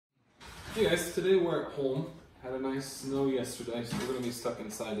Hey guys, today we're at home. Had a nice snow yesterday, so we're going to be stuck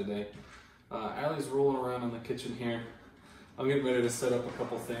inside today. Allie's rolling around in the kitchen here. I'm getting ready to set up a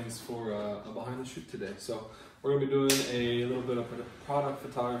couple things for a behind the shoot today. So we're going to be doing a little bit of product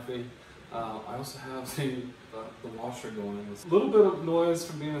photography. I also have the washer going. A little bit of noise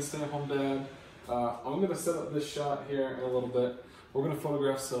from being a stay-at-home dad. I'm going to set up this shot here in a little bit. We're going to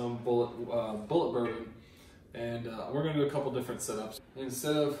photograph some Bulleit Bourbon, and we're going to do a couple different setups.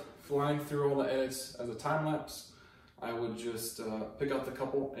 Instead of flying through all the edits as a time lapse, I would just pick out the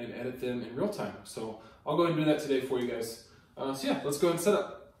couple and edit them in real time. So I'll go ahead and do that today for you guys. So yeah, let's go ahead and set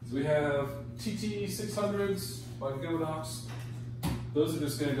up. So we have TT 600s by Godox. Those are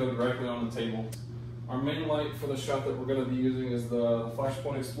just going to go directly on the table. Our main light for the shot that we're going to be using is the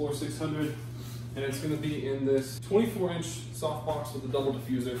Flashpoint Explorer 600, and it's going to be in this 24-inch softbox with a double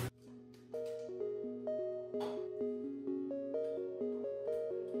diffuser.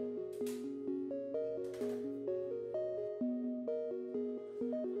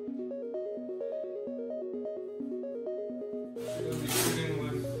 We're going to be shooting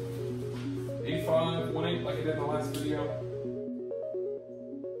with 85, 1.8 like I did in the last video.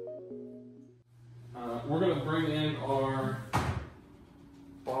 We're going to bring in our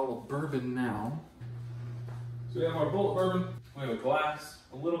bottle of bourbon now. So we have our Bulleit Bourbon, we have a glass,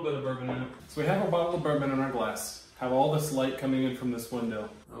 a little bit of bourbon in it. So we have our bottle of bourbon in our glass, have all this light coming in from this window.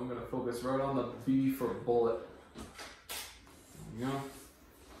 I'm going to focus right on the B for Bulleit. There we go.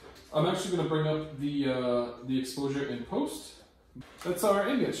 I'm actually going to bring up the exposure in post. That's our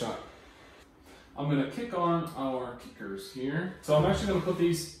ambient shot. I'm going to kick on our kickers here. So I'm actually going to put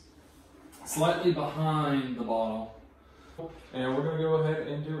these slightly behind the bottle, and we're going to go ahead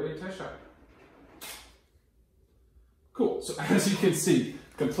and do a test shot. Cool, so as you can see,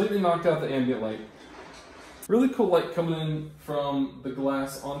 completely knocked out the ambient light. Really cool light coming in from the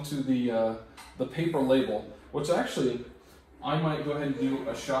glass onto the paper label, which actually, I might go ahead and do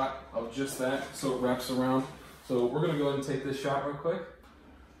a shot of just that so it wraps around. So we're going to go ahead and take this shot real quick.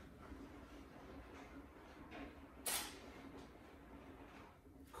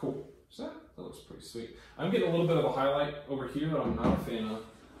 Cool. So that looks pretty sweet. I'm getting a little bit of a highlight over here that I'm not a fan of.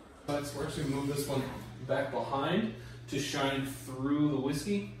 Let's actually move this one back behind to shine through the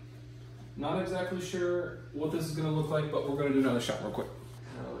whiskey. Not exactly sure what this is going to look like, but we're going to do another shot real quick.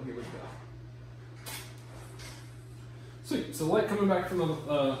 Oh, here we go. Sweet. So the light coming back from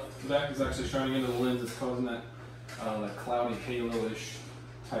the back is actually shining into the lens. It's causing that cloudy halo-ish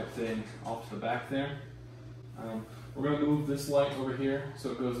type thing off to the back there. We're going to move this light over here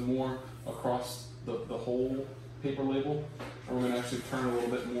so it goes more across the whole paper label. And we're going to actually turn a little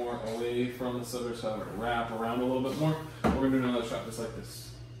bit more away from this other side, wrap around a little bit more. We're going to do another shot just like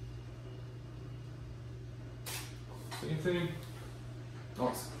this. Same thing.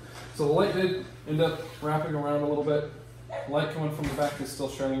 Awesome. So the light did end up wrapping around a little bit. Light coming from the back is still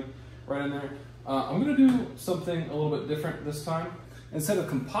shining right in there. I'm going to do something a little bit different this time. Instead of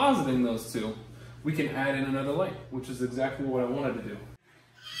compositing those two, we can add in another light, which is exactly what I wanted to do.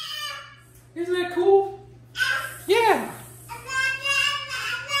 Isn't that cool? Yeah!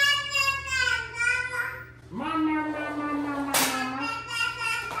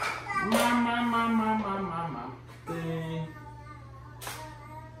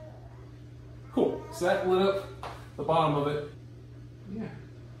 Cool. So that lit up the bottom of it. Yeah,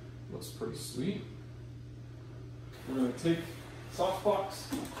 looks pretty sweet. We're going to take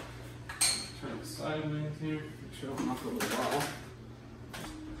softbox, turn it sideways here, make sure I don't knock over the bottle.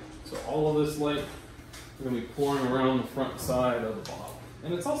 So all of this light is going to be pouring around the front side of the bottle.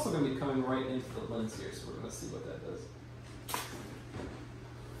 And it's also going to be coming right into the lens here, so we're going to see what that does.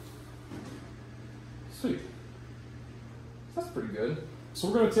 Sweet. That's pretty good. So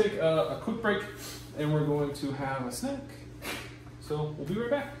we're going to take a quick break, and we're going to have a snack. So we'll be right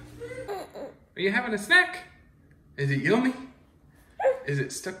back. Are you having a snack? Is it yummy? Is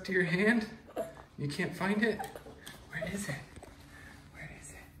it stuck to your hand? You can't find it? Where is it? Where is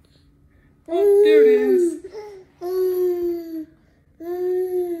it? Oh, there it is.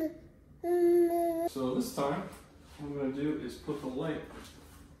 So this time, what I'm going to do is put the light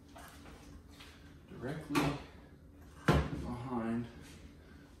directly behind,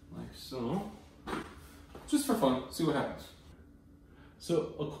 like so. Just for fun, see what happens.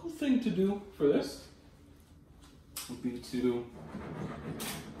 So a cool thing to do for this would be to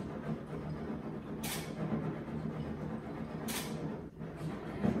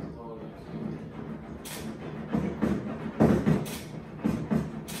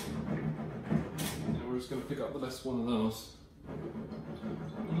going to pick up the best one of those.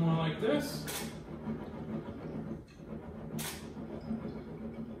 More like this.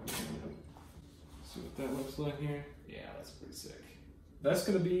 that looks like here. Yeah, that's pretty sick. That's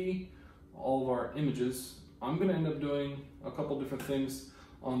gonna be all of our images. I'm gonna end up doing a couple different things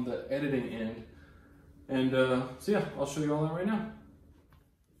on the editing end. And so yeah, I'll show you all that right now.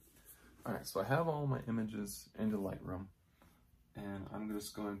 All right, so I have all my images into Lightroom, and I'm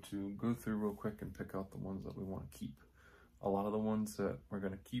just going to go through real quick and pick out the ones that we want to keep. A lot of the ones that we're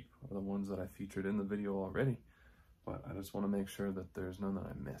going to keep are the ones that I featured in the video already, but I just want to make sure that there's none that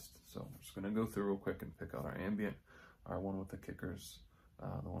I missed. So I'm just going to go through real quick and pick out our ambient, our one with the kickers,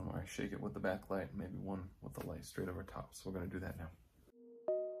 the one where I shake it with the backlight, maybe one with the light straight over top. So we're going to do that now.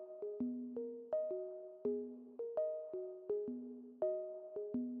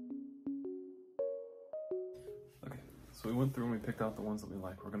 Okay, so we went through and we picked out the ones that we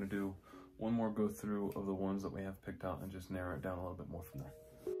like. We're going to do one more go through of the ones that we have picked out and just narrow it down a little bit more from there.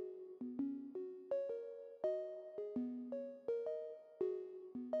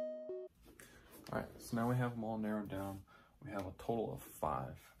 All right, so now we have them all narrowed down. We have a total of 5.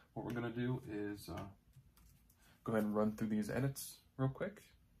 What we're gonna do is go ahead and run through these edits real quick.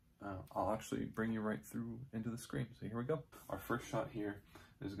 I'll actually bring you right through into the screen. So here we go. Our first shot here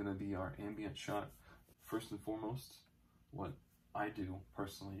is gonna be our ambient shot. First and foremost, what I do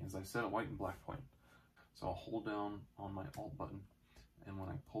personally is I set a white and black point. So I'll hold down on my Alt button, and when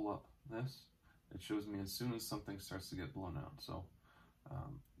I pull up this, it shows me as soon as something starts to get blown out. So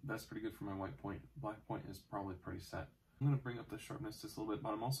that's pretty good for my white point. Black point is probably pretty set. I'm going to bring up the sharpness just a little bit,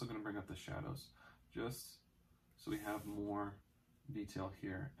 but I'm also going to bring up the shadows just so we have more detail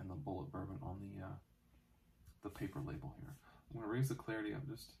here in the Bulleit Bourbon on the paper label here. I'm going to raise the clarity up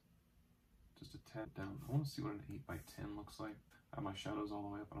just a tad down. I want to see what an 8x10 looks like. I have my shadows all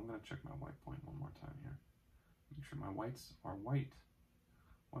the way up, and I'm going to check my white point one more time here. Make sure my whites are white.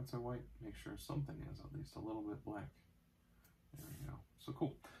 Whites are white. Make sure something is at least a little bit black. There we go. So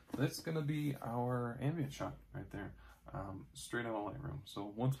cool. That's going to be our ambient shot right there, straight out of Lightroom.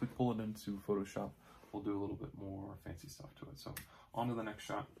 So once we pull it into Photoshop, we'll do a little bit more fancy stuff to it. So on to the next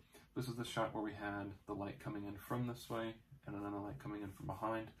shot. This is the shot where we had the light coming in from this way and then the light coming in from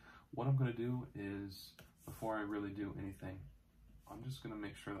behind. What I'm going to do is, before I really do anything, I'm just going to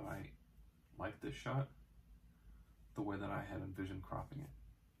make sure that I like this shot the way that I had envisioned cropping it.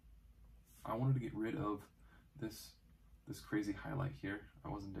 I wanted to get rid of this crazy highlight here. I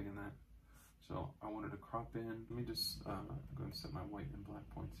wasn't digging that. So I wanted to crop in. Let me just go and set my white and black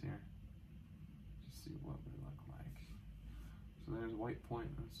points here. Just see what we look like. So there's white point,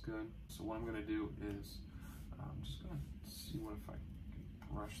 that's good. So what I'm gonna do is, I'm just gonna see what if I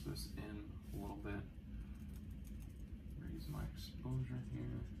can brush this in a little bit. Raise my exposure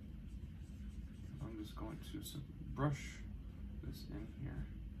here. I'm just going to simply brush this in here.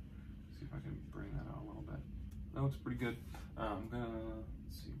 See if I can bring that out a little bit. That looks pretty good. I'm gonna,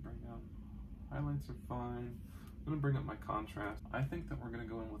 let's see, bring down, highlights are fine. I'm gonna bring up my contrast. I think that we're gonna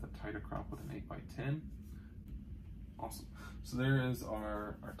go in with a tighter crop with an 8x10. Awesome. So there is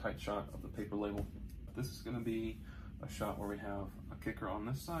our tight shot of the paper label. This is gonna be a shot where we have a kicker on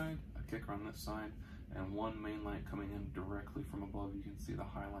this side, a kicker on this side, and one main light coming in directly from above. You can see the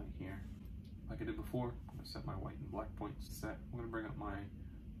highlight here. Like I did before, I'm gonna set my white and black points set. I'm gonna bring up my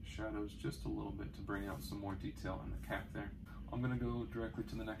shadows just a little bit to bring out some more detail in the cap there. I'm gonna go directly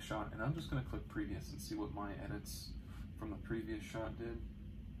to the next shot, and I'm just gonna click previous and see what my edits from the previous shot did.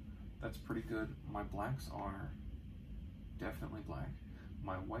 That's pretty good. My blacks are definitely black.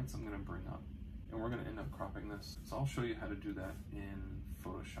 My whites I'm gonna bring up, and we're gonna end up cropping this. So I'll show you how to do that in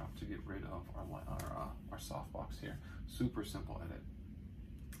Photoshop to get rid of our softbox here. Super simple edit.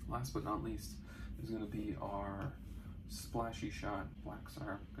 Last but not least is gonna be our splashy shot. Blacks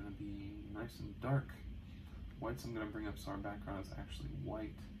are gonna be nice and dark. Whites I'm gonna bring up so our background is actually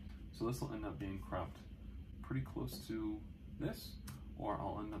white. So this will end up being cropped pretty close to this, or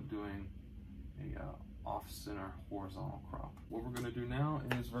I'll end up doing a off-center horizontal crop. What we're gonna do now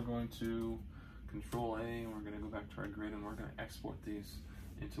is we're going to Control A, and we're gonna go back to our grid, and we're gonna export these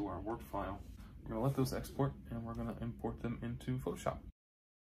into our Word file. We're gonna let those export, and we're gonna import them into Photoshop.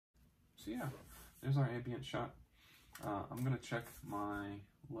 So yeah, there's our ambient shot. I'm gonna check my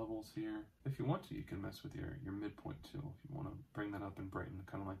levels here. If you want to, you can mess with your midpoint too, if you want to bring that up and brighten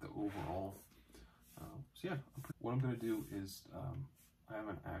kind of like the overall. So yeah, what I'm gonna do is I have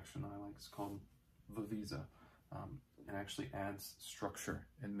an action that I like. It's called Vivisa. It actually adds structure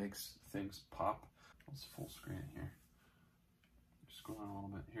and makes things pop. Let's full screen it here. Just go on a little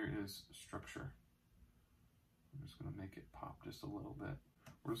bit. Here is structure. I'm just gonna make it pop just a little bit.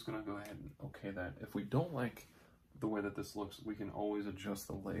 We're just gonna go ahead and okay that. If we don't like the way that this looks, we can always adjust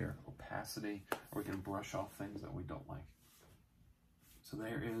the layer opacity, or we can brush off things that we don't like. So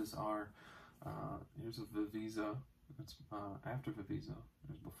there is our Here's a Vivisa. It's after Vivisa.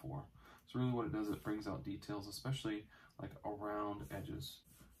 There's before. So really what it does, it brings out details, especially like around edges.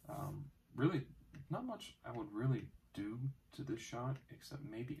 Really, not much I would really do to this shot, except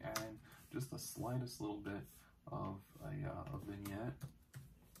maybe add in just the slightest little bit of a vignette.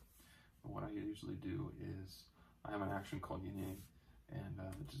 But what I usually do is, I have an action called Yin Yang, and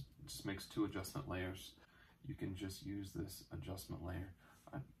it just makes 2 adjustment layers. You can just use this adjustment layer.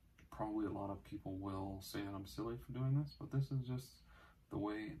 Probably a lot of people will say that I'm silly for doing this, but this is just the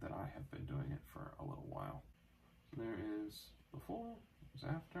way that I have been doing it for a little while. So there is before,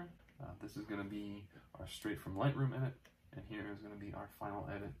 there's after. This is going to be our straight from Lightroom edit, and here is going to be our final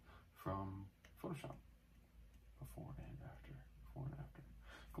edit from Photoshop. Before and after, before and after.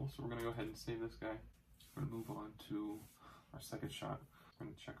 Cool, so we're going to go ahead and save this guy. We're going to move on to our second shot. We're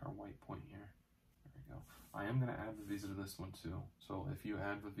going to check our white point here. There we go. I am going to add Vivisa to this one too. So if you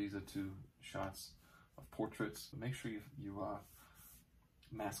add Vivisa to shots of portraits, make sure you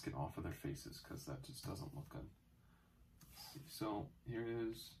mask it off of their faces, because that just doesn't look good. Let's see. So here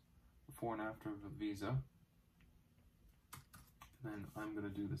is before and after Vivisa. And then I'm going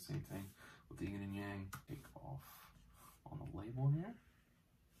to do the same thing with the yin and yang. Take off on the label here.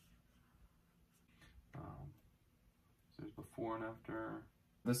 So there's before and after.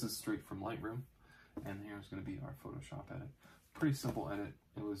 This is straight from Lightroom, and here's going to be our Photoshop edit. Pretty simple edit.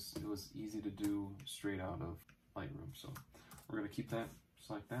 It was easy to do straight out of Lightroom, so we're going to keep that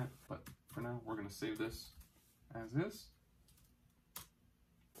just like that. But for now, we're going to save this as is.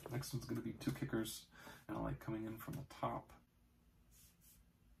 Next one's going to be 2 kickers, and I like coming in from the top.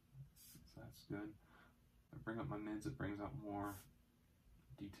 So that's good. I bring up my mids, it brings out more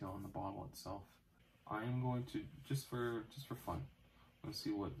detail in the bottle itself. I am going to, just for fun, I'm going to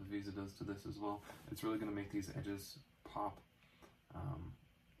see what Vivisa does to this as well. It's really going to make these edges pop,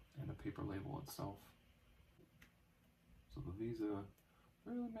 and the paper label itself. So Vivisa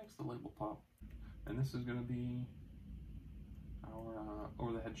really makes the label pop. And this is going to be our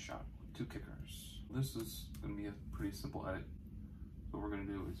over-the-head shot with 2 kickers. This is going to be a pretty simple edit. What we're going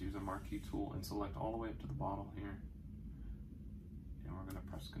to do is use a marquee tool and select all the way up to the bottle here. And we're going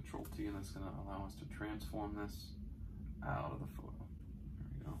to press Control T, and that's going to allow us to transform this out of the photo. There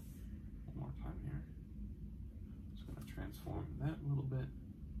we go. One more time here. Just going to transform that a little bit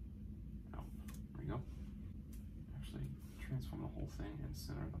out. There we go. Actually, transform the whole thing and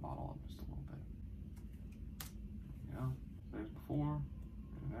center the bottle up just a little bit. There we go. There's before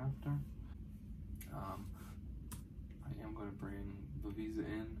and after. I am going to bring Vivisa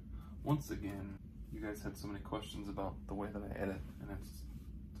in. Once again, you guys had so many questions about the way that I edit, and it's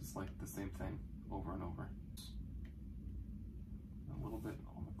just like the same thing over and over. A little bit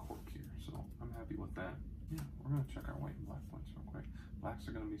on the cork here, so I'm happy with that. Yeah, we're going to check our white and black points real quick. Blacks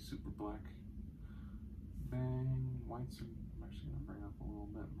are going to be super black. Bang. Whites are, I'm actually going to bring up a little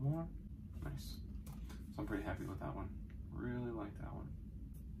bit more. Nice. So I'm pretty happy with that one. Really like that one.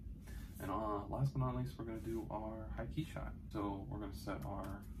 And last but not least, we're going to do our high key shot. So we're going to set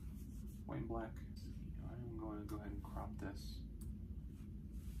our white and black. I'm going to go ahead and crop this.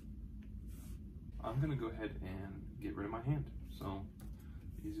 I'm going to go ahead and get rid of my hand. So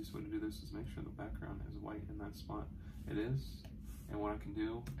the easiest way to do this is make sure the background is white in that spot. It is. And what I can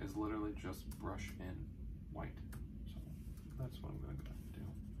do is literally just brush in white. So that's what I'm going to go ahead and do.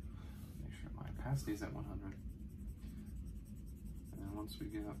 Make sure my opacity is at 100. And once we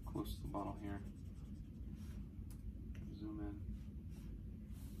get up close to the bottle here, zoom in.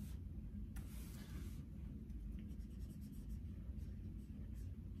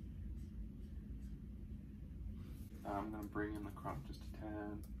 I'm going to bring in the crop just a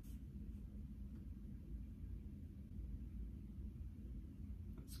tad.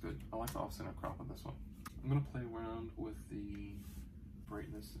 That's good. I like the off-center crop of this one. I'm going to play around with the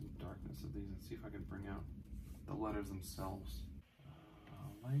brightness and darkness of these and see if I can bring out the letters themselves.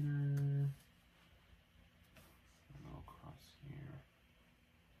 Lighter. And go across here.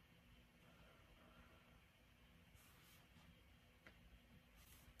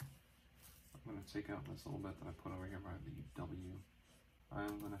 I'm going to take out this little bit that I put over here by the W.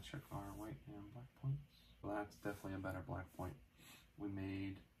 I'm going to check our white and black points. Well, that's definitely a better black point. We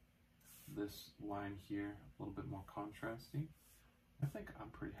made this line here a little bit more contrasty. I think I'm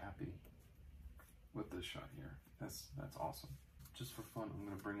pretty happy with this shot here. That's awesome. Just for fun, I'm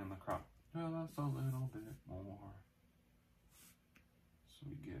going to bring in the crop just a little bit more. So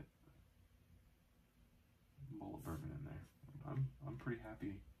we get Bulleit Bourbon in there. I'm pretty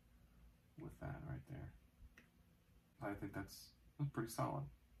happy with that right there. I think that's pretty solid.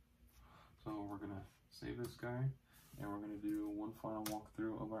 So we're going to save this guy, and we're going to do one final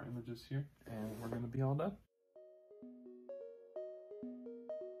walkthrough of our image. images here, and we're gonna be all done.